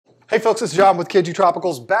Hey folks, it's John with KG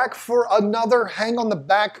Tropicals, back for another hang on the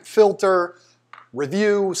back filter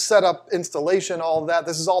review, setup, installation, all of that.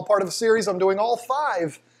 This is all part of a series. I'm doing all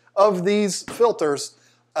 5 of these filters,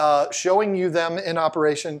 showing you them in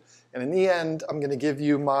operation. And in the end, I'm going to give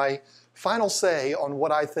you my final say on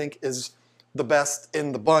what I think is the best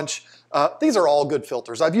in the bunch. These are all good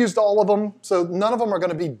filters. I've used all of them, so none of them are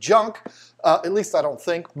going to be junk, at least I don't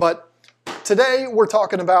think. But today we're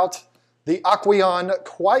talking about the Aqueon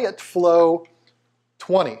Quiet Flow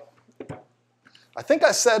 20. I think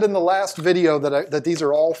I said in the last video that these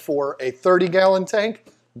are all for a 30-gallon tank.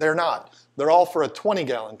 They're not. They're all for a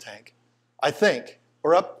 20-gallon tank, I think.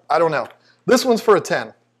 Or up, I don't know. This one's for a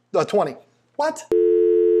 20. What?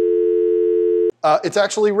 It's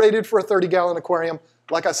actually rated for a 30-gallon aquarium.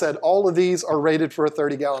 Like I said, all of these are rated for a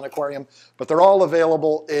 30-gallon aquarium, but they're all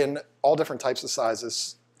available in all different types of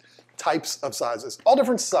sizes. All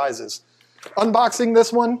different sizes. Unboxing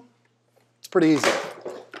this one, it's pretty easy.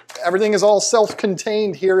 Everything is all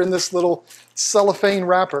self-contained here in this little cellophane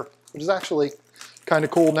wrapper, which is actually kind of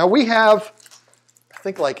cool. Now we have, I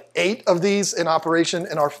think, like 8 of these in operation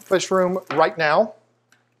in our fish room right now.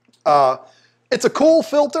 It's a cool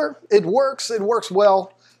filter. It works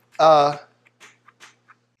well. But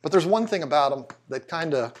there's one thing about them that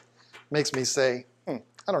kind of makes me say, I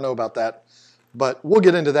don't know about that. But we'll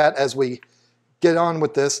get into that as we get on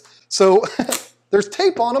with this. So there's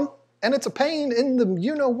tape on them, and it's a pain in the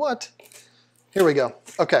you-know-what. Here we go.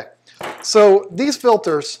 Okay, so these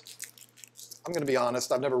filters, I'm going to be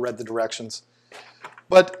honest, I've never read the directions,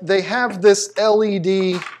 but they have this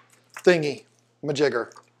LED thingy,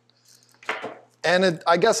 majigger. And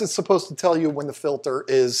I guess it's supposed to tell you when the filter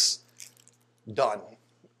is done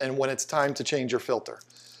and when it's time to change your filter.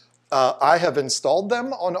 I have installed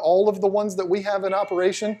them on all of the ones that we have in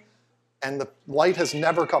operation, and the light has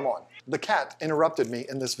never come on. The cat interrupted me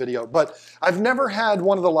in this video, but I've never had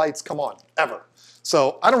one of the lights come on, ever.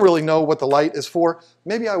 So I don't really know what the light is for.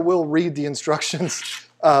 Maybe I will read the instructions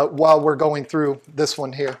while we're going through this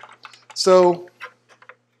one here. So,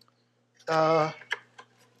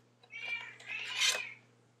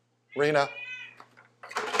 Rena,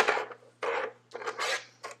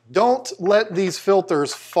 don't let these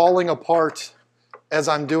filters falling apart as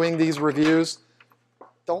I'm doing these reviews.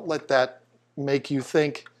 Don't let that make you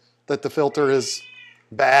think that the filter is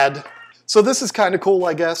bad. So this is kind of cool,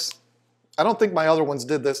 I guess. I don't think my other ones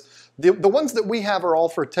did this. The ones that we have are all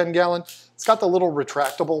for 10-gallon. It's got the little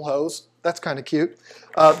retractable hose. That's kind of cute.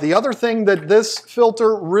 The other thing that this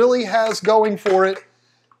filter really has going for it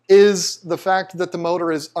is the fact that the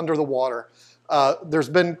motor is under the water. There's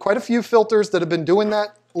been quite a few filters that have been doing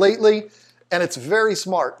that lately, and it's very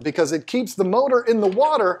smart because it keeps the motor in the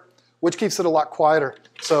water, which keeps it a lot quieter.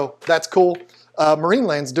 So that's cool.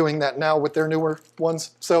 Marineland's doing that now with their newer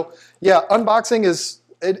ones. So yeah, unboxing is,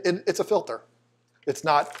 it's a filter. It's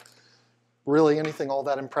not really anything all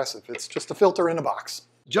that impressive. It's just a filter in a box.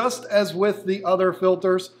 Just as with the other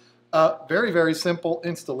filters, very, very simple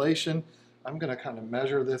installation. I'm gonna kind of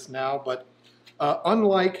measure this now, but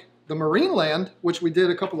unlike the Marineland, which we did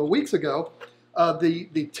a couple of weeks ago,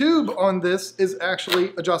 the tube on this is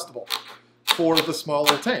actually adjustable for the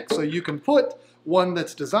smaller tank. So you can put one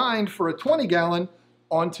that's designed for a 20-gallon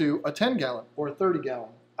onto a 10-gallon or a 30-gallon.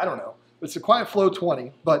 I don't know. It's a Quiet Flow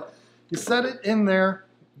 20, but you set it in there,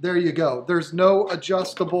 there you go. There's no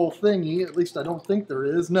adjustable thingy, at least I don't think there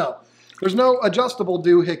is. No, there's no adjustable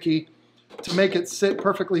doohickey to make it sit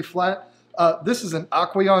perfectly flat. This is an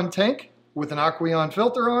Aqueon tank with an Aqueon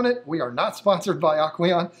filter on it. We are not sponsored by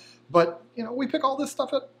Aqueon, but you know, we pick all this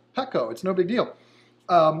stuff at Petco. It's no big deal.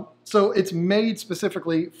 So it's made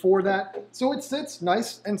specifically for that. So it sits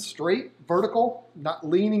nice and straight, vertical, not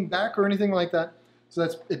leaning back or anything like that. So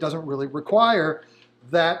it doesn't really require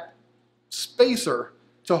that spacer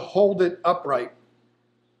to hold it upright.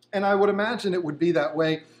 And I would imagine it would be that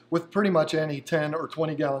way with pretty much any 10 or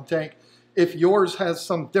 20-gallon tank. If yours has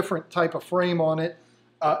some different type of frame on it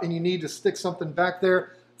and you need to stick something back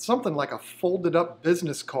there, something like a folded up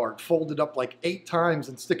business card, folded up like 8 times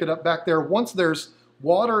and stick it up back there. Once there's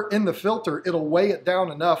water in the filter, it'll weigh it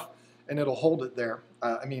down enough and it'll hold it there.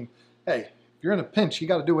 I mean, hey, if you're in a pinch, you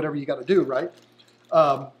got to do whatever you got to do, right?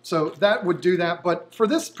 So that would do that. But for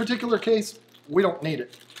this particular case, we don't need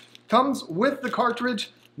it. Comes with the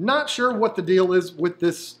cartridge. Not sure what the deal is with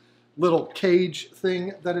this little cage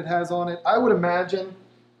thing that it has on it. I would imagine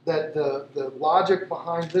that the logic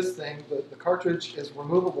behind this thing, the cartridge is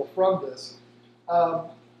removable from this.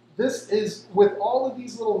 This is, with all of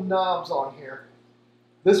these little knobs on here,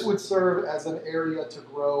 this would serve as an area to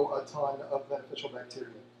grow a ton of beneficial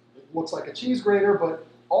bacteria. It looks like a cheese grater, but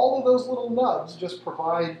all of those little nubs just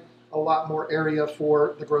provide a lot more area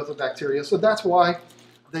for the growth of bacteria. So that's why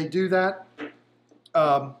they do that.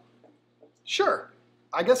 Sure,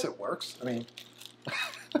 I guess it works. I mean,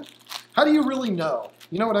 how do you really know?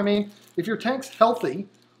 You know what I mean? If your tank's healthy,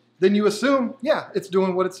 then you assume, yeah, it's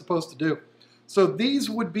doing what it's supposed to do. So these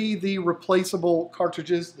would be the replaceable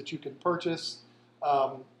cartridges that you can purchase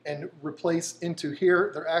and replace into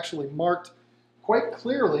here. They're actually marked quite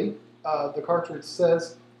clearly. The cartridge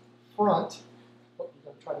says front. I'm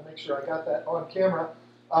going to try to make sure I got that on camera.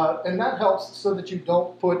 And that helps so that you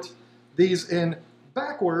don't put these in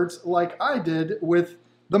backwards like I did with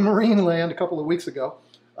the Marine Land a couple of weeks ago.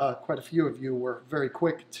 Quite a few of you were very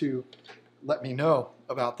quick to let me know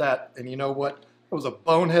about that. And you know what? It was a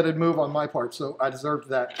boneheaded move on my part, so I deserved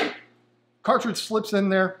that. Cartridge slips in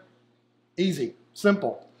there. Easy.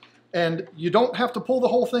 Simple. And you don't have to pull the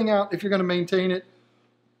whole thing out if you're going to maintain it.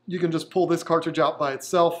 You can just pull this cartridge out by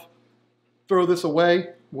itself, throw this away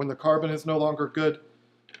when the carbon is no longer good,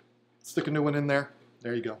 stick a new one in there.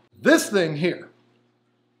 There you go. This thing here.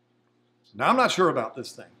 Now, I'm not sure about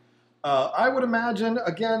this thing. I would imagine,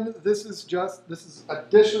 again, this is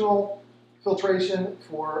additional filtration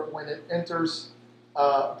for when it enters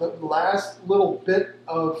the last little bit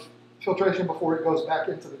of filtration before it goes back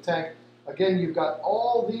into the tank. Again, you've got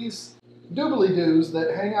all these doobly-doos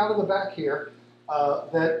that hang out of the back here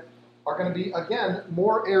that are going to be, again,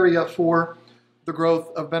 more area for the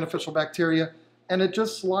growth of beneficial bacteria. And it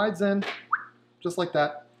just slides in just like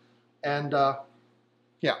that. And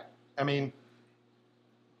yeah, I mean,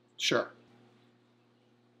 sure.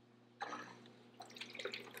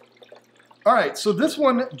 All right, so this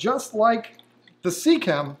one, just like the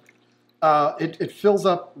Seachem, it fills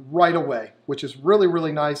up right away, which is really,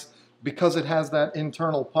 really nice because it has that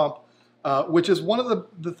internal pump, which is one of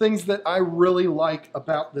the things that I really like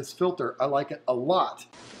about this filter. I like it a lot.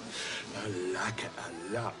 I like it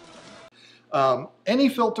a lot. Any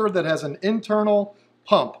filter that has an internal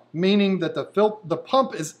pump, meaning that the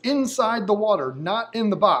pump is inside the water, not in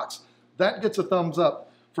the box, that gets a thumbs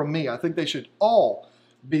up from me. I think they should all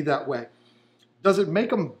be that way. Does it make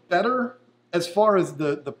them better as far as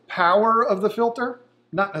the power of the filter?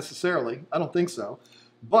 Not necessarily. I don't think so.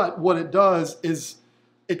 But what it does is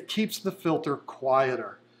it keeps the filter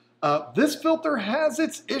quieter. This filter has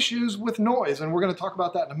its issues with noise, and we're going to talk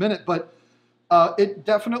about that in a minute, but it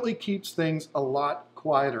definitely keeps things a lot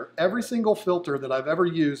quieter. Every single filter that I've ever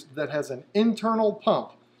used that has an internal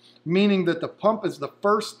pump, meaning that the pump is the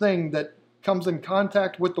first thing that comes in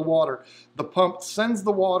contact with the water. The pump sends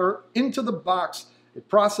the water into the box, it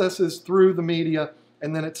processes through the media,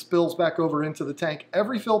 and then it spills back over into the tank.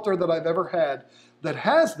 Every filter that I've ever had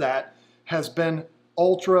that has been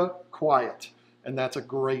ultra quiet, and that's a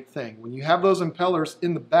great thing. When you have those impellers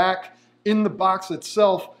in the back, in the box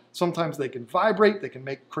itself, sometimes they can vibrate, they can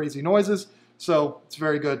make crazy noises, so it's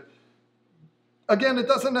very good. Again, it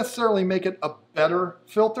doesn't necessarily make it a better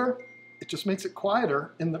filter, it just makes it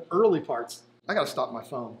quieter in the early parts. I gotta stop my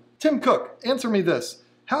phone. Tim Cook, answer me this.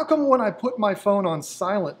 How come when I put my phone on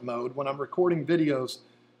silent mode when I'm recording videos,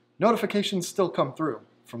 notifications still come through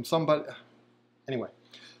from somebody? Anyway,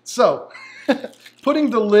 so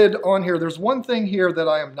putting the lid on here, there's one thing here that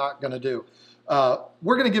I am not gonna do.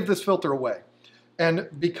 We're gonna give this filter away. And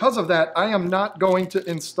because of that, I am not going to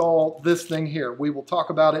install this thing here. We will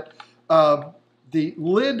talk about it. The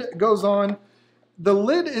lid goes on. The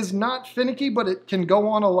lid is not finicky, but it can go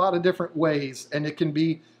on a lot of different ways, and it can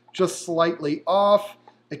be just slightly off.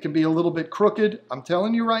 It can be a little bit crooked. I'm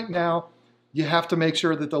telling you right now, you have to make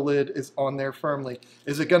sure that the lid is on there firmly.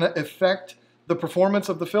 Is it going to affect the performance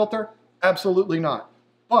of the filter? Absolutely not.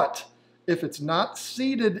 But if it's not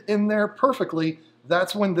seated in there perfectly,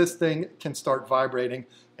 that's when this thing can start vibrating,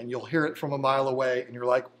 and you'll hear it from a mile away, and you're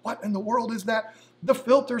like, what in the world is that? The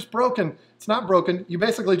filter's broken. It's not broken. You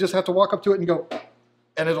basically just have to walk up to it and go,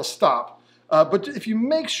 and it'll stop. But if you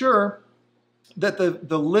make sure that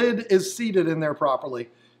the lid is seated in there properly,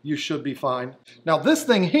 you should be fine. Now this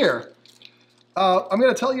thing here, I'm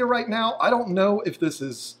going to tell you right now, I don't know if this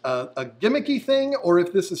is a gimmicky thing or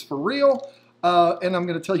if this is for real, and I'm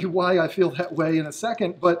going to tell you why I feel that way in a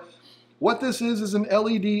second, but what this is an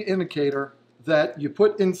LED indicator that you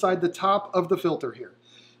put inside the top of the filter here.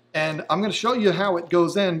 And I'm going to show you how it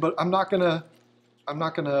goes in, but I'm not going to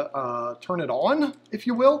turn it on, if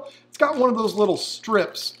you will. It's got one of those little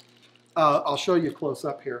strips. I'll show you close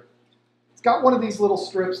up here. It's got one of these little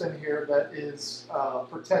strips in here that is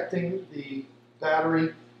protecting the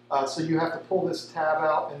battery. So you have to pull this tab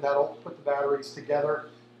out, and that'll put the batteries together,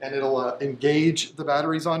 and it'll engage the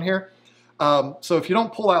batteries on here. So if you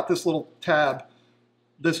don't pull out this little tab,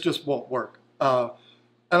 this just won't work. And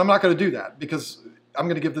I'm not going to do that because I'm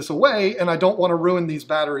going to give this away, and I don't want to ruin these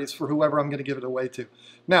batteries for whoever I'm going to give it away to.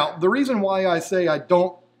 Now, the reason why I say I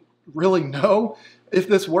don't really know if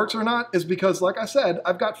this works or not is because, like I said,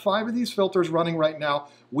 I've got 5 of these filters running right now.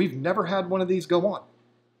 We've never had one of these go on.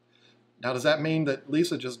 Now, does that mean that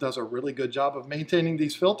Lisa just does a really good job of maintaining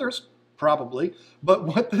these filters? Probably. But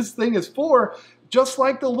what this thing is for, just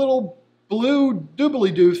like the little blue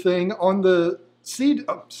doobly-doo thing on the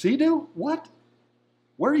Sea-Doo? What?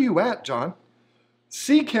 Where are you at, John?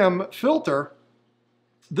 Seachem filter,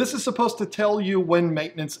 this is supposed to tell you when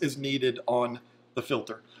maintenance is needed on the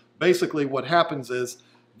filter. Basically, what happens is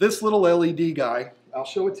this little LED guy, I'll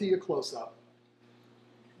show it to you close up.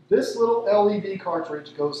 This little LED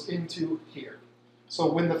cartridge goes into here.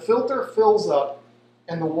 So when the filter fills up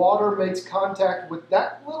and the water makes contact with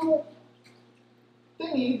that little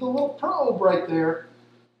thingy, the little probe right there,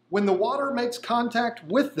 when the water makes contact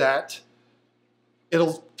with that,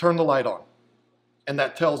 it'll turn the light on. And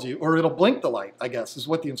that tells you, or it'll blink the light, I guess, is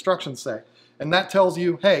what the instructions say. And that tells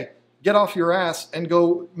you, hey, get off your ass and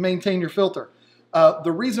go maintain your filter.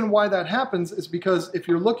 The reason why that happens is because if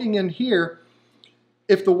you're looking in here,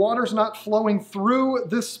 if the water's not flowing through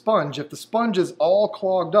this sponge, if the sponge is all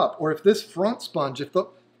clogged up, or if this front sponge, if the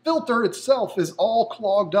filter itself is all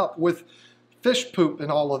clogged up with fish poop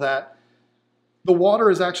and all of that, the water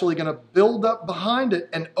is actually going to build up behind it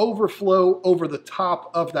and overflow over the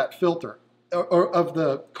top of that filter, or of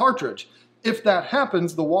the cartridge. If that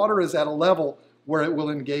happens, the water is at a level where it will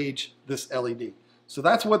engage this LED. So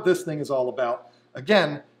that's what this thing is all about.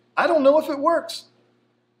 Again, I don't know if it works.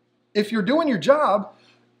 If you're doing your job,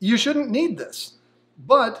 you shouldn't need this.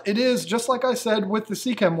 But it is, just like I said with the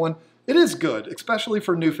Seachem one, it is good, especially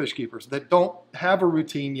for new fish keepers that don't have a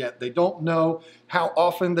routine yet. They don't know how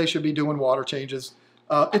often they should be doing water changes.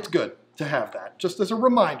 It's good to have that, just as a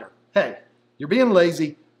reminder. Hey, you're being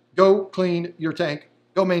lazy. Go clean your tank.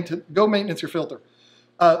 Go maintenance your filter.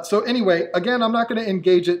 So anyway, again, I'm not going to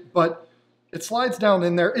engage it, but it slides down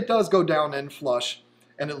in there. It does go down and flush,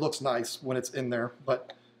 and it looks nice when it's in there.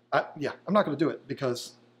 But yeah, I'm not going to do it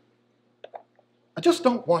because I just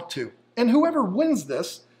don't want to. And whoever wins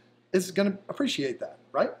this is going to appreciate that,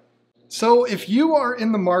 right? So if you are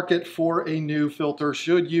in the market for a new filter,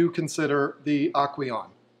 should you consider the Aqueon?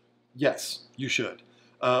 Yes, you should.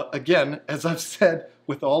 Again, as I've said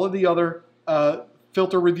with all of the other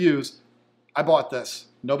filter reviews, I bought this.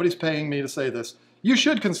 Nobody's paying me to say this. You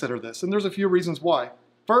should consider this, and there's a few reasons why.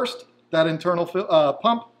 First, that internal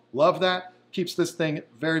pump, love that. Keeps this thing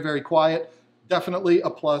very, very quiet. Definitely a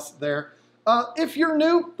plus there. If you're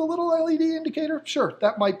new, the little LED indicator, sure,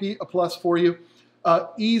 that might be a plus for you.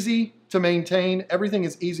 Easy to maintain. Everything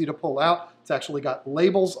is easy to pull out. It's actually got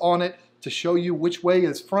labels on it to show you which way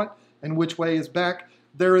is front and which way is back.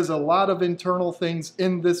 There is a lot of internal things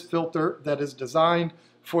in this filter that is designed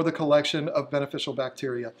for the collection of beneficial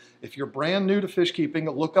bacteria. If you're brand new to fish keeping,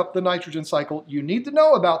 look up the nitrogen cycle. You need to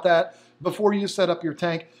know about that before you set up your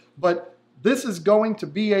tank. But this is going to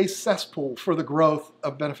be a cesspool for the growth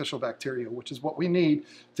of beneficial bacteria, which is what we need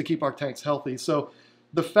to keep our tanks healthy. So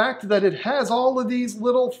the fact that it has all of these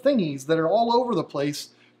little thingies that are all over the place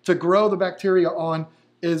to grow the bacteria on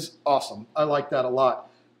is awesome. I like that a lot.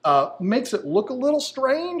 Makes it look a little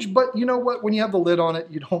strange, but you know what? When you have the lid on it,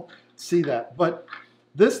 you don't see that. But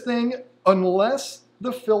this thing, unless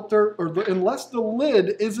the filter or unless the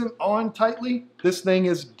lid isn't on tightly, this thing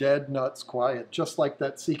is dead nuts quiet, just like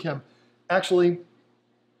that Seachem. Actually,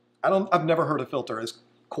 I've never heard a filter as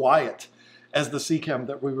quiet as the Seachem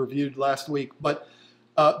that we reviewed last week, but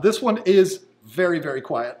this one is very, very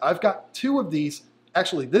quiet. I've got 2 of these,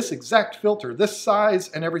 actually this exact filter, this size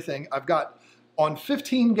and everything, I've got on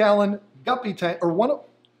 15-gallon guppy tank, or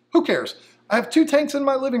who cares? I have 2 tanks in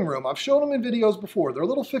my living room. I've shown them in videos before. They're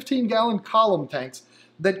little 15-gallon column tanks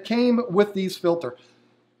that came with these filters.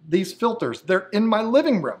 They're in my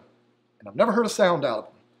living room, and I've never heard a sound out of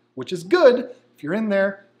them, which is good if you're in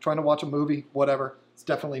there trying to watch a movie, whatever. It's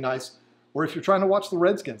definitely nice. Or if you're trying to watch the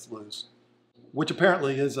Redskins lose, which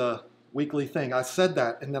apparently is a weekly thing. I said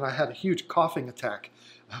that, and then I had a huge coughing attack.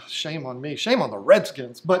 Shame on me. Shame on the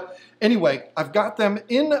Redskins. But anyway, I've got them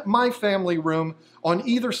in my family room on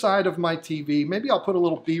either side of my TV. Maybe I'll put a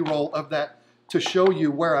little B-roll of that to show you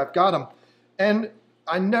where I've got them. And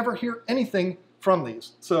I never hear anything from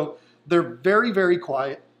these. So they're very, very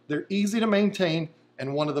quiet. They're easy to maintain.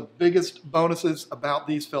 And one of the biggest bonuses about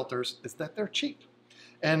these filters is that they're cheap.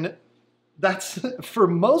 And that's, for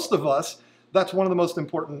most of us, that's one of the most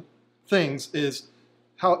important things, is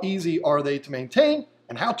how easy are they to maintain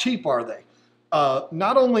and how cheap are they?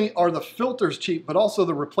 Not only are the filters cheap, but also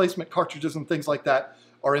the replacement cartridges and things like that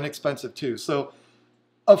are inexpensive too. So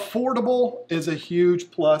Affordable is a huge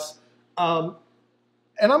plus. And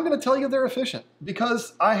I'm going to tell you they're efficient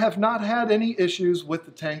because I have not had any issues with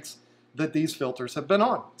the tanks that these filters have been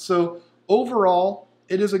on. So overall,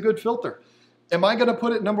 it is a good filter. Am I going to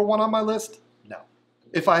put it number one on my list? No.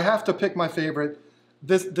 If I have to pick my favorite,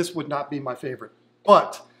 this would not be my favorite.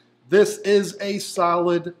 But this is a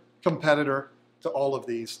solid competitor to all of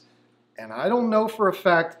these. And I don't know for a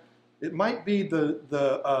fact, it might be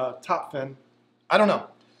the top fin. I don't know.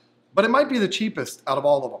 But it might be the cheapest out of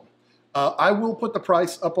all of them. I will put the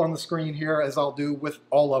price up on the screen here, as I'll do with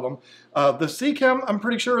all of them. The Seachem, I'm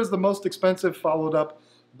pretty sure, is the most expensive, followed up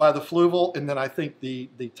by the Fluval, and then I think the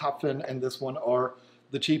top fin and this one are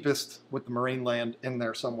the cheapest with the Marine Land in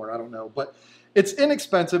there somewhere. I don't know. But it's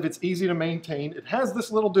inexpensive. It's easy to maintain. It has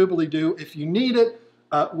this little doobly-doo if you need it,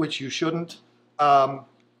 which you shouldn't. Lots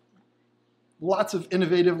of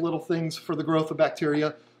innovative little things for the growth of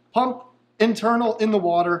bacteria. Pump internal in the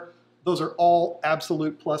water. Those are all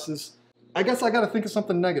absolute pluses. I guess I got to think of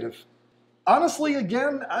something negative. Honestly,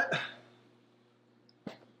 again,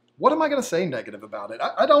 what am I going to say negative about it?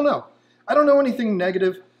 I don't know. I don't know anything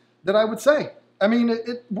negative that I would say. I mean,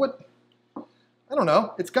 I don't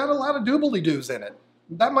know. It's got a lot of doobly-doos in it.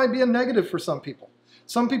 That might be a negative for some people.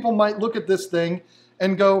 Some people might look at this thing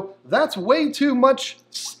and go, that's way too much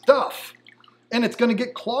stuff. And it's going to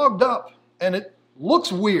get clogged up. And it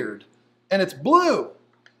looks weird. And it's blue.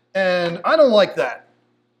 And I don't like that.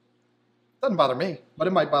 Doesn't bother me, but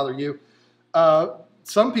it might bother you.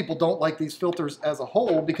 Some people don't like these filters as a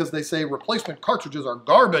whole because they say replacement cartridges are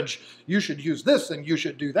garbage. You should use this and you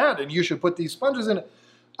should do that and you should put these sponges in it.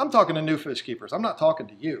 I'm talking to new fish keepers. I'm not talking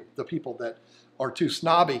to you, the people that are too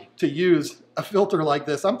snobby to use a filter like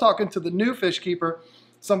this. I'm talking to the new fish keeper,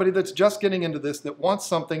 somebody that's just getting into this, that wants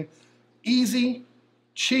something easy,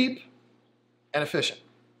 cheap, and efficient.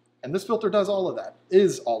 And this filter does all of that,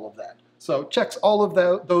 is all of that. So checks all of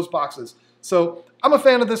those boxes. So I'm a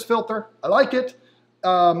fan of this filter. I like it.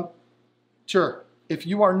 Sure, if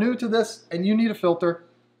you are new to this and you need a filter,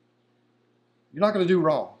 you're not going to do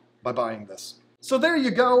wrong by buying this. So there you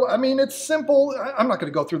go. I mean, it's simple. I'm not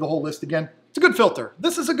going to go through the whole list again. It's a good filter.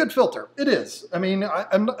 This is a good filter. It is. I mean,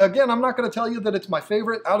 I'm not going to tell you that it's my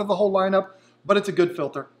favorite out of the whole lineup, but it's a good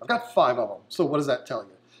filter. I've got 5 of them. So what does that tell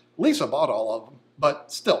you? Lisa bought all of them,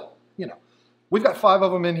 but still, you know. We've got 5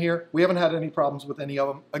 of them in here. We haven't had any problems with any of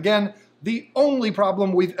them. Again, the only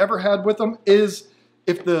problem we've ever had with them is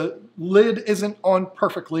if the lid isn't on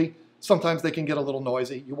perfectly, sometimes they can get a little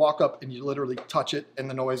noisy. You walk up and you literally touch it and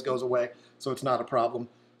the noise goes away, so it's not a problem.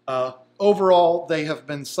 Overall, they have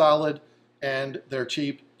been solid and they're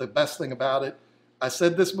cheap. The best thing about it, I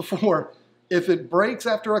said this before, if it breaks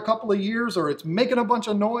after a couple of years or it's making a bunch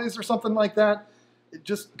of noise or something like that,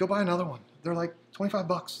 just go buy another one. They're like 25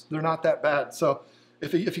 bucks. They're not that bad. So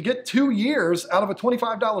if you get 2 years out of a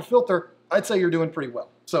 $25 filter, I'd say you're doing pretty well.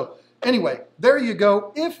 So anyway, there you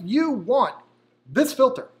go. If you want this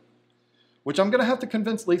filter, which I'm going to have to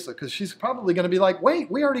convince Lisa because she's probably going to be like, wait,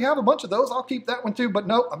 we already have a bunch of those. I'll keep that one too. But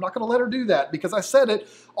no, I'm not going to let her do that because I said it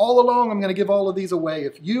all along. I'm going to give all of these away.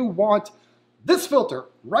 If you want this filter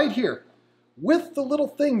right here with the little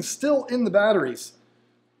things still in the batteries,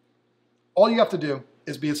 all you have to do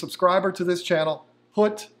is be a subscriber to this channel,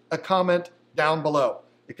 put a comment down below.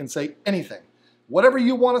 It can say anything. Whatever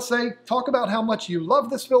you want to say, talk about how much you love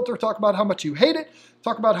this filter, talk about how much you hate it,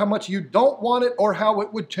 talk about how much you don't want it or how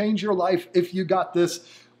it would change your life if you got this.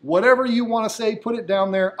 Whatever you want to say, put it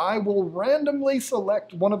down there. I will randomly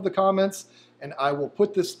select one of the comments and I will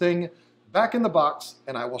put this thing back in the box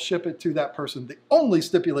and I will ship it to that person. The only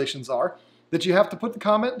stipulations are that you have to put the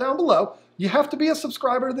comment down below. You have to be a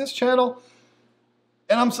subscriber to this channel.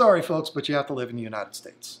 And I'm sorry, folks, but you have to live in the United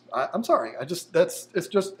States. I'm sorry.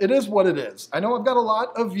 It is what it is. I know I've got a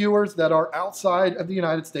lot of viewers that are outside of the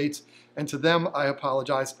United States, and to them, I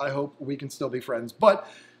apologize. I hope we can still be friends. But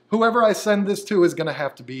whoever I send this to is going to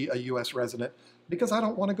have to be a U.S. resident because I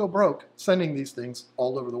don't want to go broke sending these things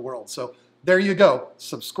all over the world. So there you go.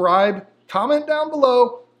 Subscribe, comment down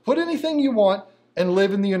below, put anything you want, and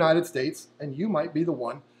live in the United States, and you might be the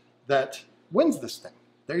one that wins this thing.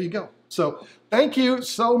 There you go. So thank you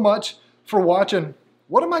so much for watching.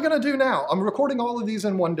 What am I going to do now? I'm recording all of these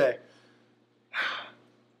in one day.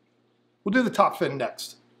 We'll do the top fin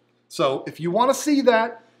next. So if you want to see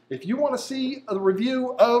that, if you want to see a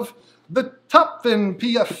review of the top fin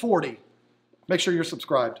PF40, make sure you're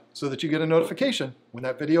subscribed so that you get a notification when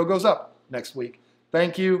that video goes up next week.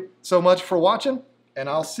 Thank you so much for watching, and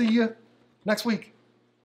I'll see you next week.